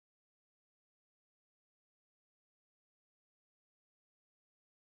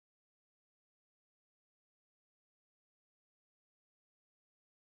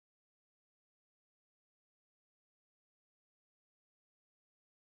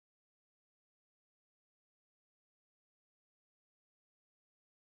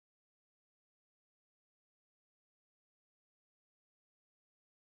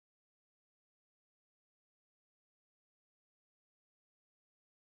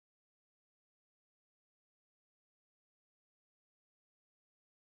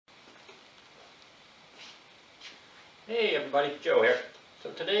Hey everybody, Joe here.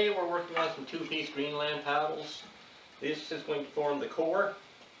 So today we're working on some two-piece Greenland paddles. This is going to form the core.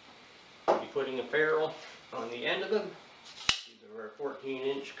 We'll be putting a ferrule on the end of them. These are our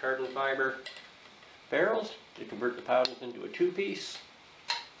 14-inch carbon fiber ferrules to convert the paddles into a two-piece.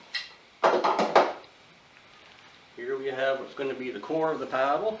 Here we have what's going to be the core of the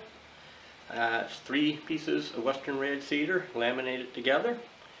paddle. It's 3 pieces of western red cedar laminated together.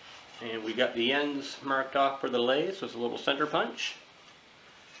 And we got the ends marked off for the lathe, so it's a little center punch.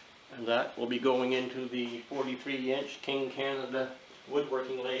 And that will be going into the 43-inch King Canada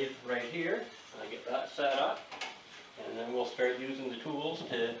woodworking lathe right here. I get that set up. And then we'll start using the tools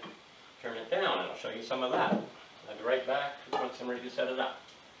to turn it down, and I'll show you some of that. I'll be right back once I'm ready to set it up.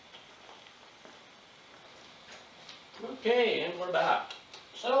 Okay, and we're back.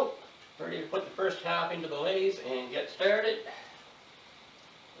 So, ready to put the first half into the lathe and get started.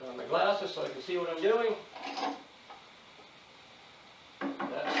 My glasses so I can see what I'm doing.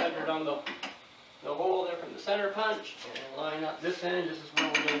 That's centered on the hole there from the center punch, and line up this end. This is where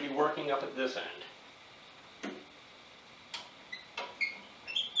we're going to be working up at this end.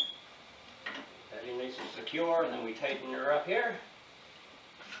 That in nice and secure, and then we tighten her up here.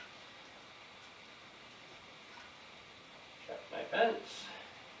 Check my fence.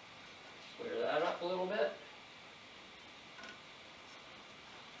 Square that up a little bit.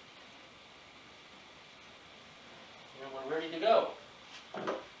 And we're ready to go.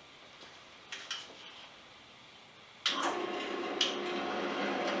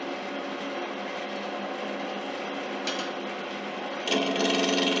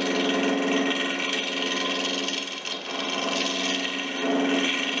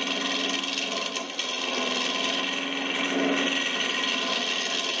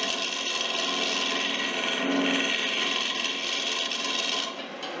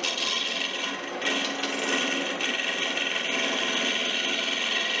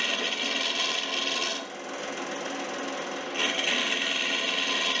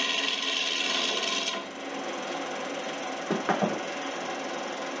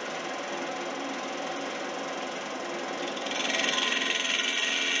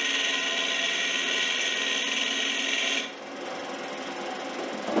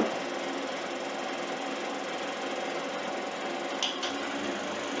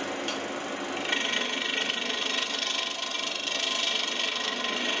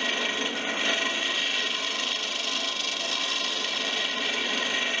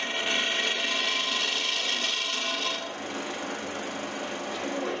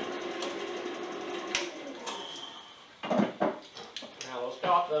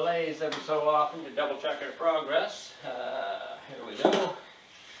 Stop the lathe every so often to double check our progress. Here we go.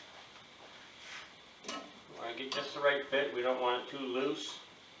 We want to get just the right fit. We don't want it too loose.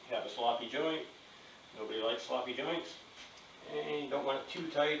 You have a sloppy joint. Nobody likes sloppy joints. And you don't want it too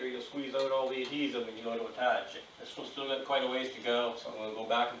tight or you'll squeeze out all the adhesive when you go to attach it. This one's still got quite a ways to go, so I'm going to go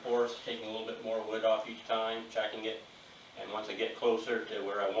back and forth, taking a little bit more wood off each time, checking it. And once I get closer to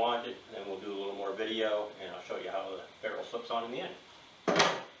where I want it, then we'll do a little more video and I'll show you how the ferrule slips on in the end.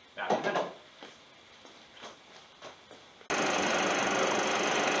 Back in a minute.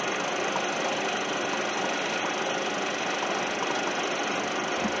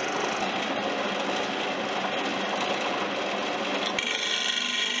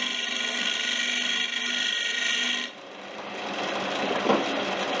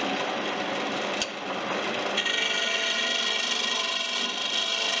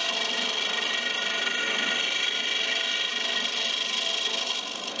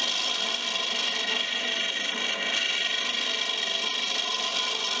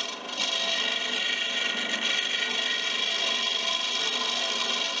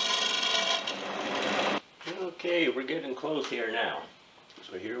 Okay, we're getting close here now.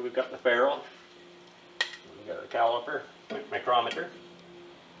 So here we've got the ferrule, we've got the caliper, micrometer,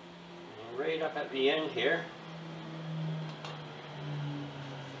 and right up at the end here,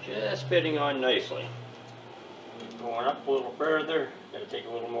 just fitting on nicely. Going up a little further, got to take a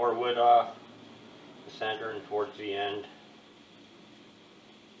little more wood off the center and towards the end.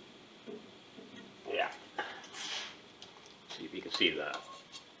 Yeah, see if you can see that.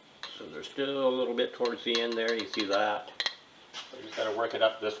 So there's still a little bit towards the end there, you see that. So you just got to work it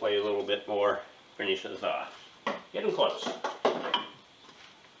up this way a little bit more, finish this off. Getting close.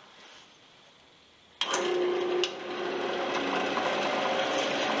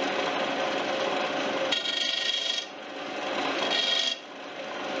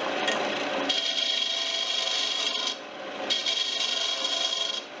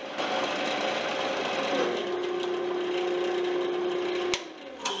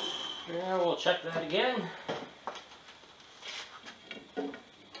 We'll check that again.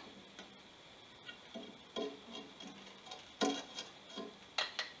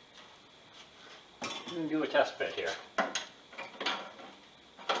 I'm going to do a test fit here.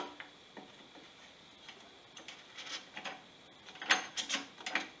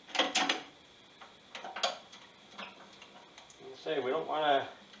 Say we don't want to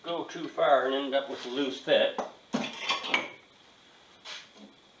go too far and end up with a loose fit.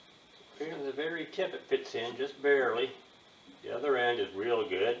 Here to the very tip it fits in, just barely. The other end is real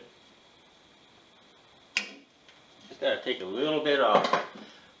good. Just got to take a little bit off.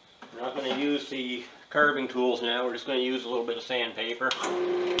 We're not going to use the carving tools now, we're just going to use a little bit of sandpaper.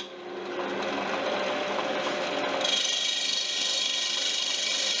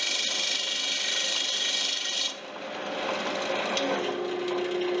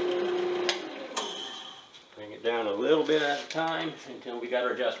 Down a little bit at a time until we got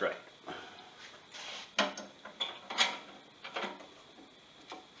her just right.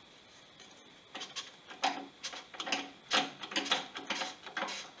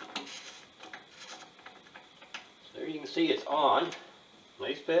 So there you can see it's on.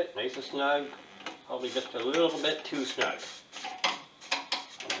 Nice fit, nice and snug. Probably just a little bit too snug.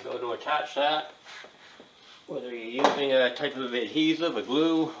 I'll go to attach that. Whether you're using a type of adhesive, a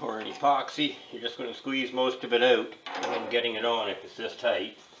glue, or an epoxy, you're just going to squeeze most of it out and then getting it on if it's this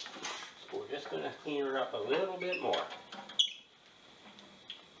tight. So we're just going to clean her up a little bit more.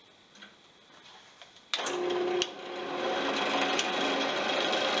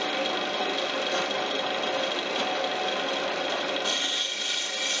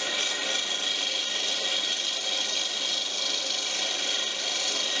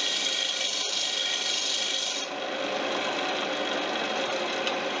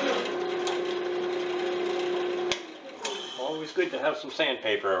 Always good to have some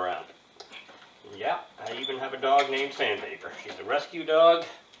sandpaper around. Yeah, I even have a dog named Sandpaper. She's a rescue dog,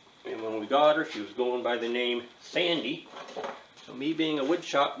 and when we got her, she was going by the name Sandy. So me being a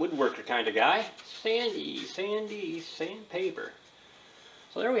woodshop, woodworker kind of guy, Sandy, Sandpaper.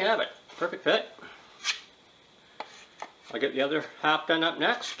 So there we have it. Perfect fit. I'll get the other half done up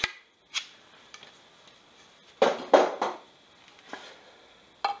next.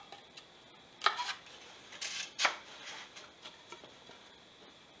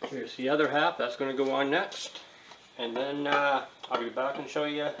 Here's the other half, that's going to go on next. And then I'll be back and show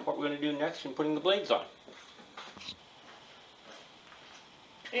you what we're going to do next in putting the blades on.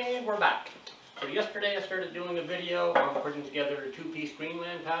 And we're back. So yesterday I started doing a video on putting together a two-piece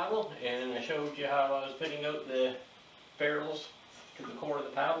Greenland paddle, and I showed you how I was fitting out the ferrules to the core of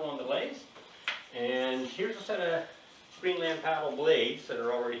the paddle on the blades. And here's a set of Greenland paddle blades that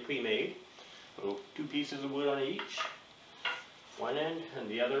are already pre-made. So 2 pieces of wood on each. One end and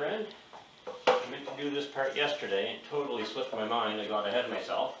the other end. I meant to do this part yesterday and it totally slipped my mind. I got ahead of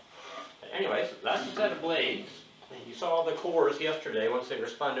myself. But anyways, that's a set of blades. You saw the cores yesterday once they were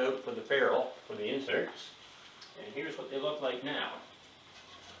spun out for the ferrule, for the inserts. And here's what they look like now.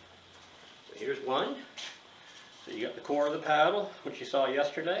 So here's one. So you got the core of the paddle, which you saw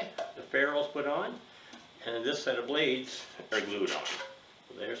yesterday. The ferrules put on. And this set of blades are glued on.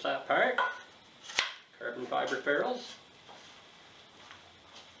 So there's that part. Carbon fiber ferrules.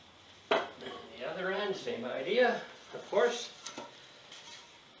 The other end, same idea, of course.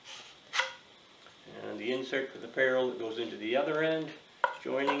 And the insert for the ferrule that goes into the other end,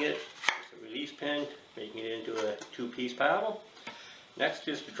 joining it with a release pin, making it into a 2-piece paddle. Next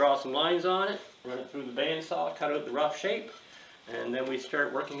is to draw some lines on it, run it through the bandsaw, cut out the rough shape, and then we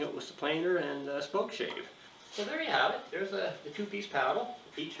start working it with the planer and spoke shave. So there you have it. There's the 2-piece paddle.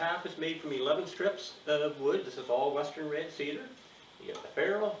 Each half is made from 11 strips of wood. This is all western red cedar. You get the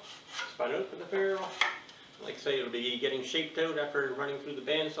ferrule, spun out for the ferrule. Like I say, it'll be getting shaped out after running through the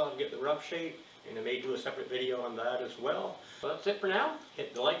bandsaw to get the rough shape, and I may do a separate video on that as well. So that's it for now.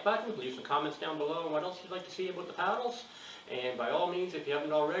 Hit the like button, leave some comments down below on what else you'd like to see about the paddles. And by all means, if you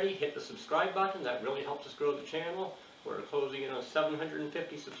haven't already, hit the subscribe button. That really helps us grow the channel. We're closing in on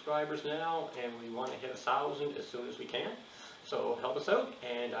 750 subscribers now, and we want to hit 1,000 as soon as we can. So help us out,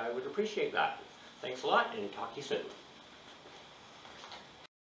 and I would appreciate that. Thanks a lot, and talk to you soon.